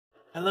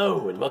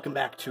Hello, and welcome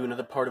back to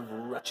another part of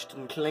Ratchet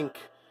and Clank.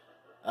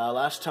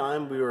 Last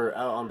time we were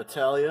out on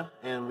Battalia,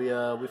 and we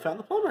found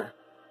the plumber.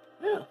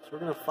 Yeah, so we're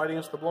gonna fight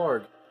against the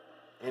Blarg.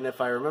 And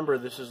if I remember,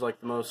 this is like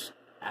the most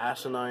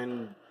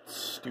asinine,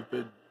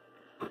 stupid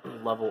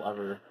level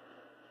ever.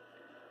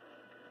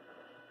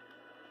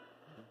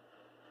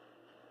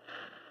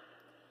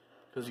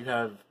 Because you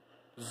have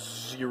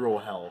 0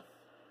 health.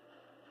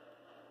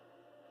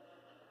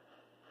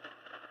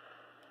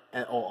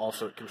 And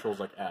also it controls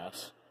like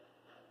ass.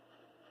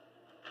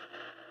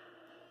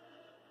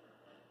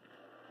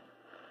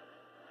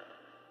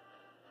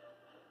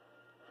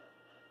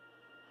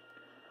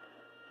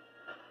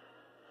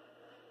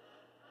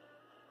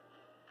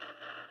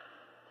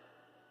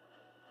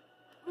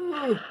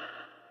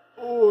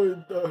 Oh,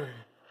 I die.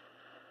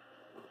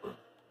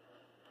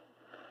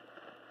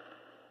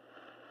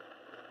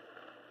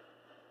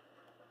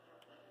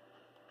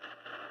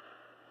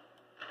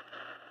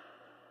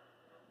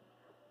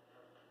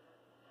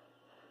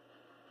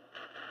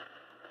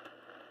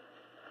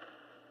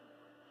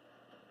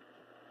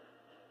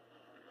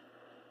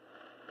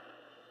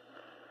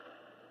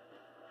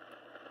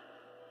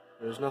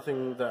 There's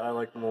nothing that I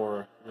like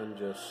more than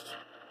just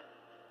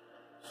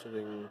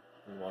sitting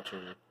and watching.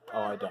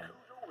 Oh, I died.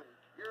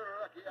 You're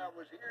lucky I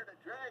was here to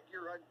drag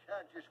your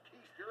unconscious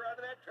keister out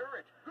of that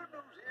turret. Good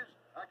news is,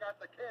 I got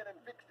the cannon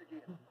fixed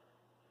again.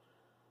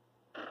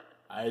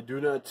 I do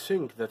not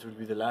think that will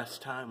be the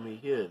last time we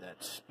hear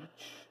that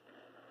speech.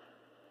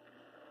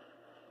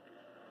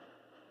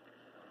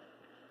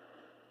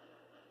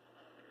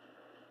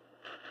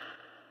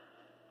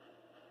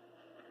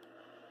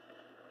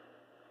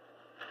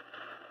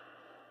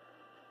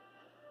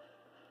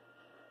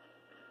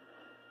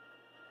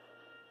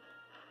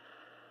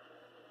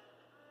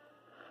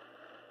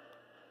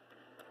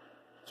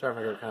 Sorry if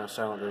I got kind of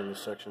silent during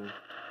this section.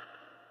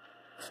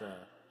 It's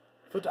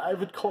but I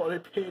would call a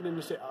pain in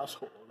the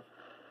asshole.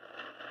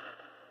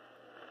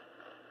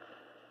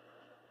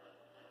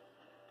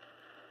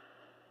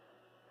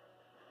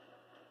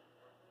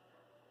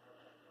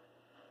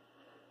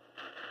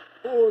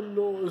 Oh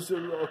no,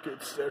 the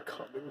rockets, they're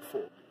coming for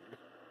me.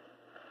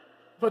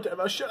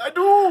 Whatever shall I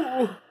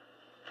do?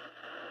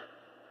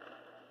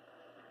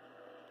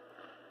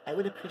 I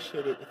would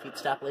appreciate it if you'd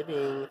stop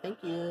living. Thank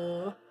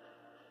you.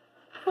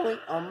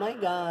 Oh my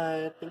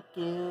god, thank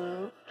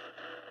you.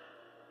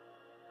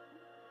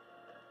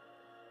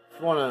 If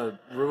you want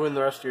to ruin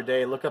the rest of your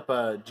day, look up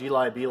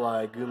Gili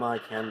Beli Gumai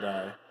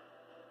Kandai.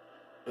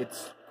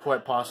 It's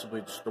quite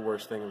possibly just the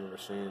worst thing I've ever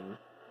seen.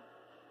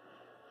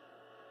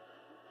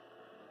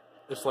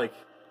 It's like,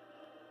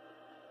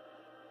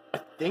 I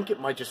think it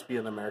might just be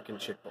an American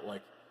chick, but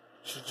like,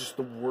 she's just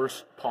the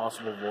worst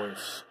possible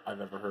voice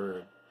I've ever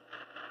heard.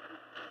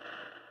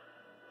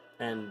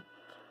 And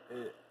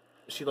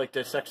she like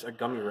dissects a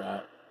gummy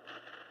rat.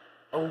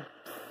 Oh,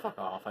 fuck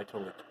off, I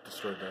totally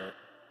destroyed that.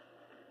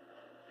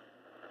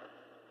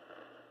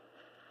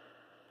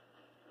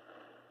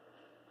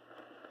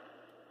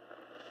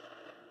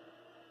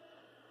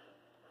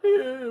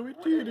 Yeah, we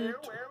did it.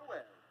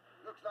 Well.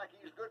 Looks like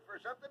he's good for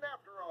something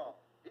after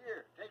all.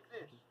 Here, take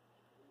this.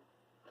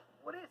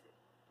 What is it?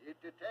 It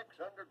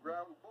detects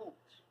underground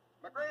bolts.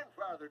 My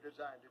grandfather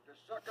designed it to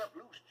suck up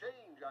loose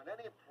change on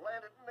any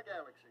planet in the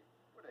galaxy.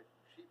 What a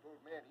cheap old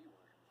man he was.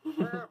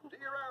 Well, see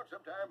you around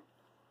sometime.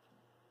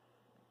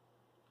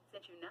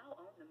 Since you now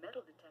own the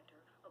metal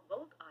detector, a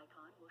bolt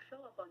icon will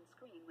show up on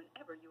screen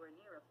whenever you are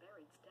near a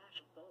buried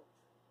stash of bolts.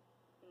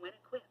 When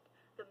equipped,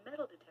 the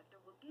metal detector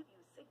will give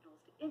you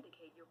signals to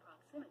indicate your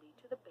proximity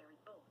to the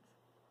buried bolts.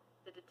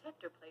 The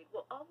detector plate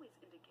will always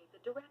indicate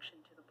the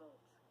direction to the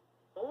bolts.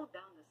 Hold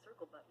down the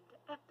circle button to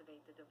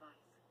activate the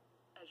device.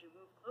 As you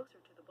move closer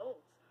to the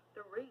bolts,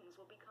 the rings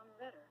will become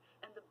redder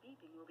and the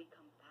beeping will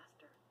become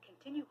faster.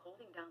 Continue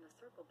holding down the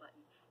circle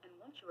button, and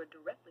once you are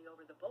directly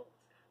over the bolts,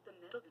 the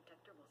metal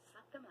detector will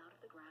suck them out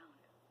of the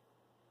ground.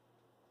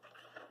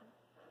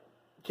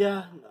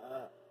 Yeah,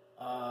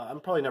 I'm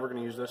probably never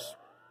going to use this.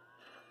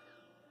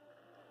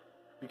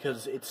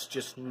 Because it's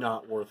just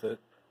not worth it.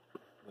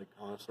 Like,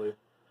 honestly.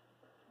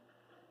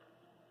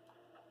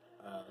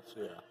 So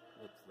yeah,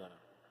 that's that.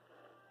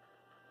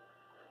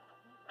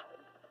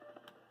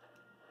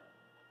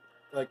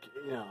 Like,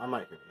 you know, I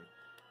might hear you.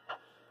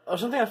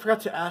 Something I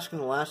forgot to ask in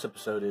the last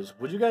episode is,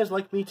 would you guys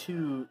like me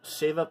to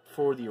save up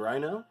for the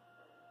Rhino?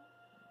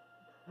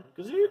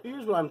 Because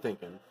here's what I'm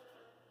thinking.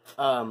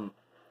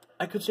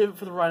 I could save it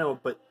for the Rhino,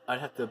 but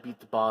I'd have to beat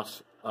the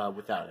boss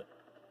without it.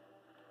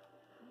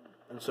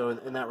 And so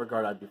in that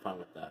regard, I'd be fine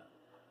with that.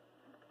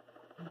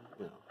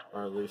 You know,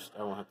 or at least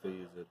I won't have to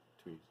use it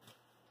too easy.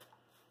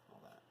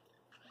 All that.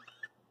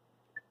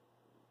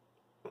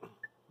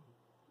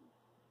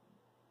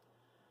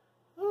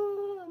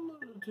 I'm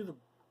going to the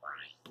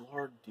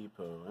Blarg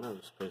Depot. I know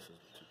this place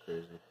isn't too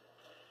crazy.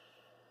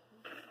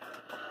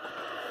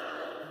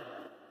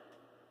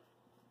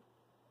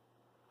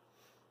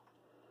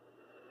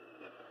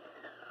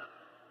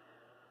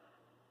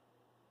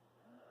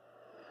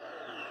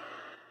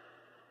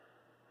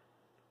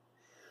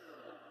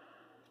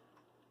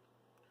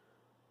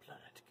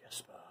 Planet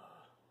Gasper.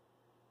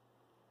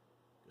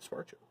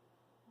 Sparcho.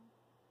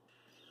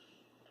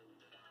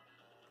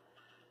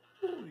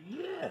 Oh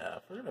yeah, I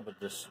forgot about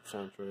this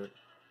soundtrack.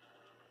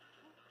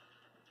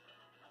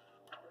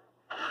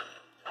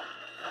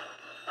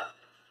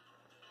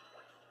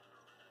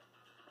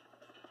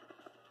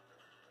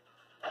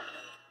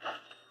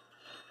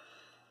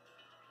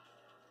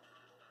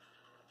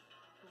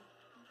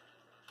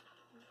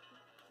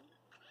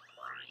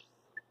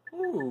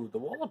 Ooh, the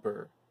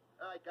Walloper.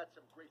 I got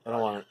some great. I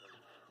don't want it.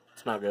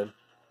 It's not good.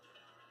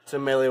 It's a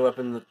melee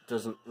weapon that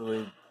doesn't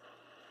really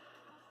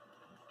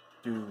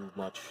do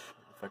much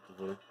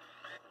effectively.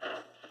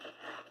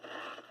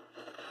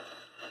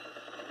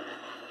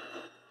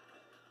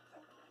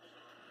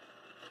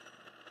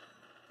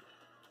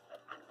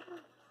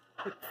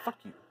 Hey, fuck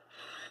you.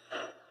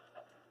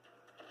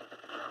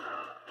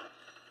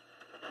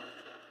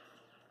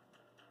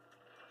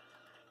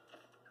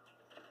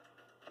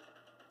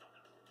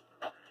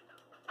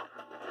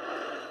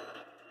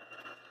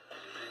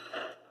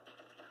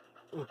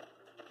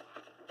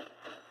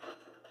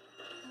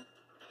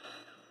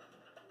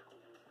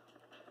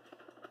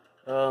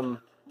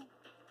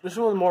 This is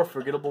one of the more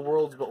forgettable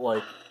worlds, but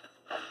like,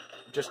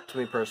 just to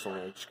me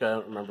personally, I just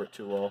don't remember it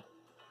too well.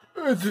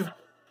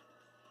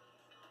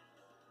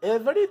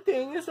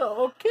 Everything is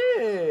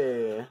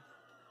okay.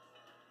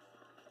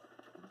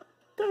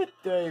 That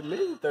I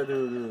meant to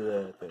do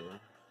that.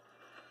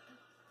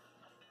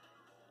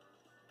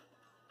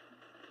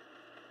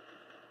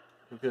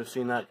 Who could have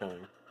seen that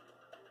coming?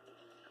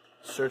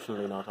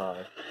 Certainly not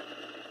I.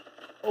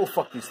 Oh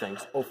fuck these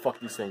things. Oh fuck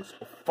these things.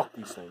 Oh fuck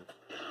these things.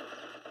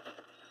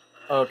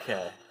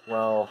 Okay,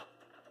 well,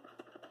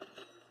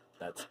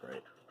 that's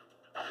great.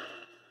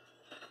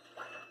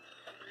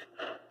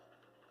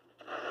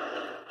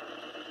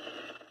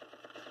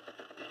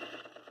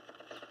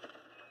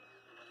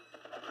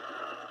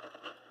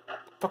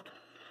 Fuck.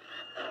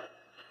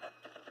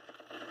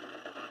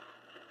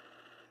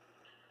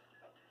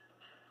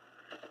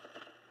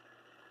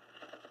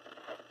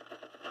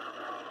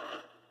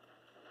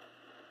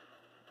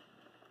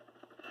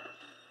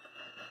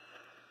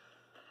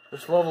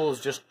 This level is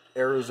just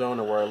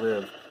Arizona where I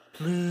live.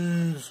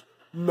 Please,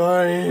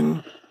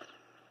 nein,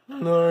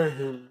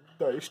 nein,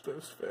 da ist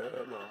das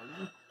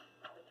Fährmann.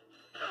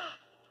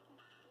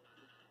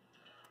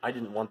 I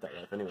didn't want that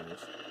life anyways.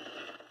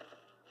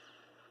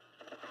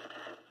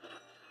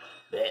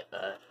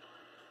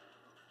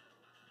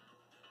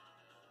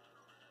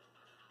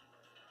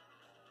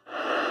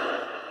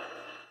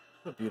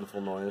 What a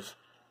beautiful noise.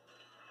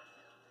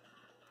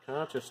 Can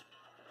I just...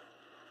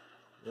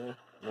 Yeah,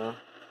 no.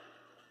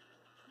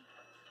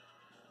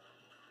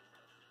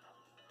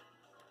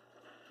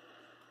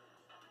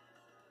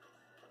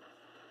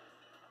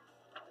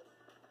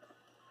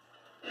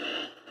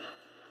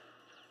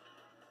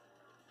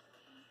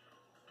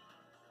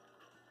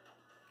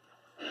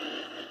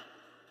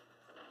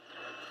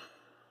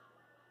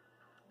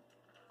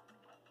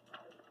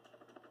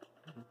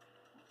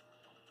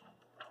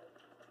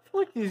 I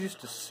feel like these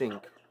used to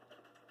sink.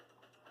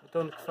 I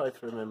don't quite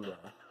remember.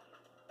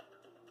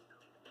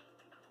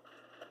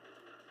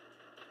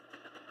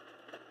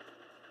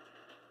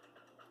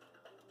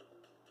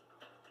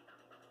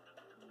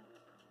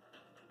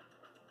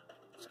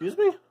 Excuse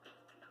me?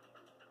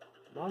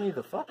 Nani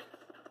the fuck?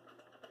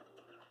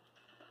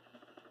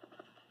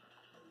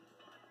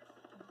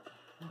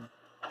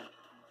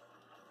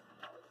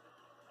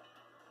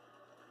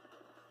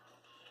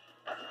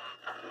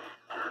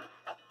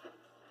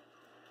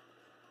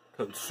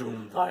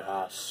 Consume thy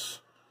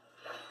ass.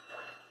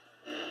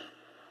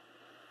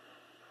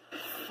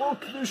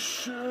 Fuck this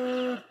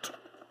shit.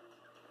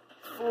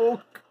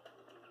 Fuck.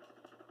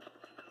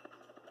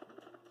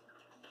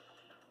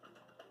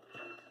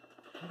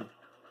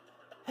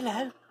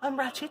 Hello, I'm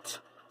Ratchet.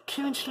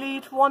 Currently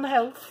at 1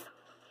 health.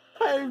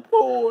 Hey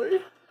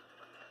boy.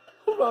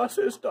 Was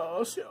ist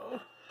das, ja?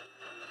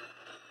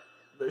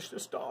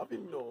 Welches darf ich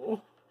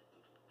know?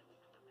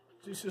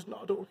 This is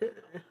not okay.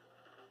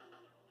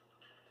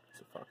 What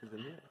the fuck is in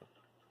here?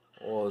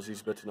 Oh, this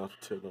is better not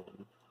to turn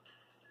on.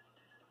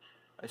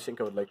 I think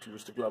I would like to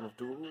use the Glove of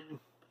Doom.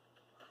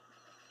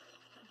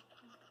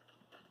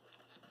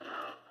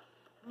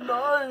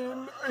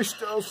 Nein,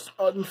 ist das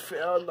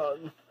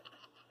entfernen.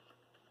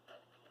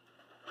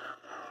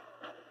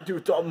 You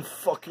dumb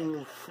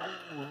fucking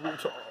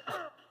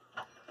retard.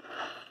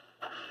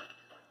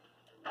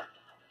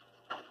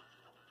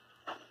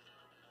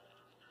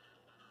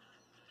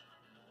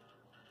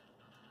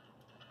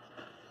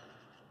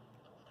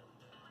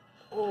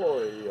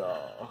 Oh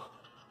yeah.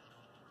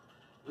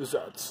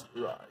 That's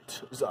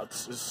right.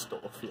 That's the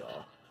stuff,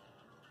 yeah.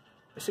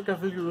 I think I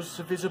will use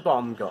the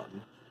bomb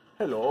gun.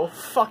 Hello,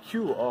 fuck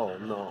you. Oh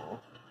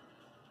no.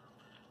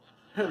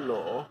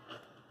 Hello.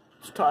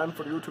 It's time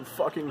for you to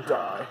fucking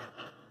die.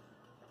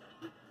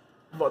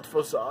 What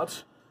was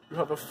that? You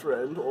have a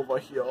friend over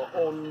here.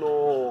 Oh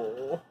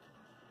no.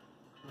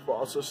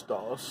 Was ist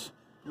das?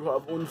 You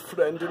have one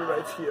friend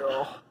right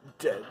here.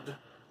 Dead.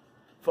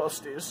 What's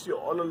this? You're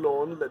all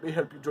alone. Let me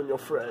help you join your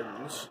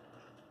friends.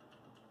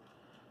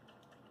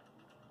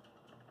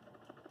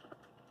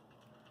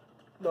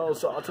 Now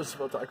that is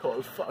what I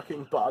call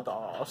fucking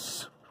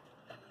badass.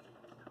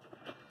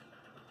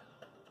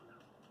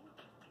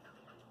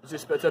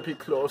 This better be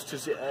close to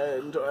the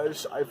end, or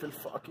else I will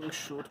fucking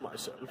shoot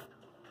myself.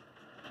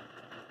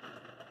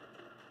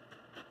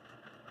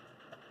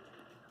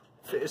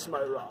 Face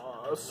my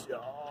wrath, yeah.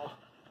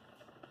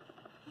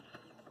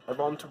 I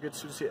want to get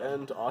to the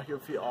end. Ah, here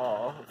we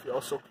are. We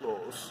are so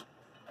close.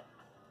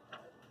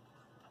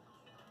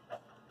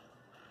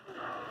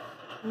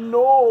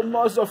 No,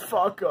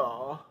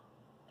 motherfucker!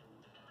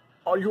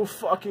 Are you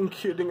fucking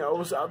kidding? I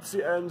was at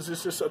the end.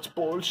 This is such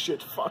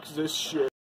bullshit. Fuck this shit.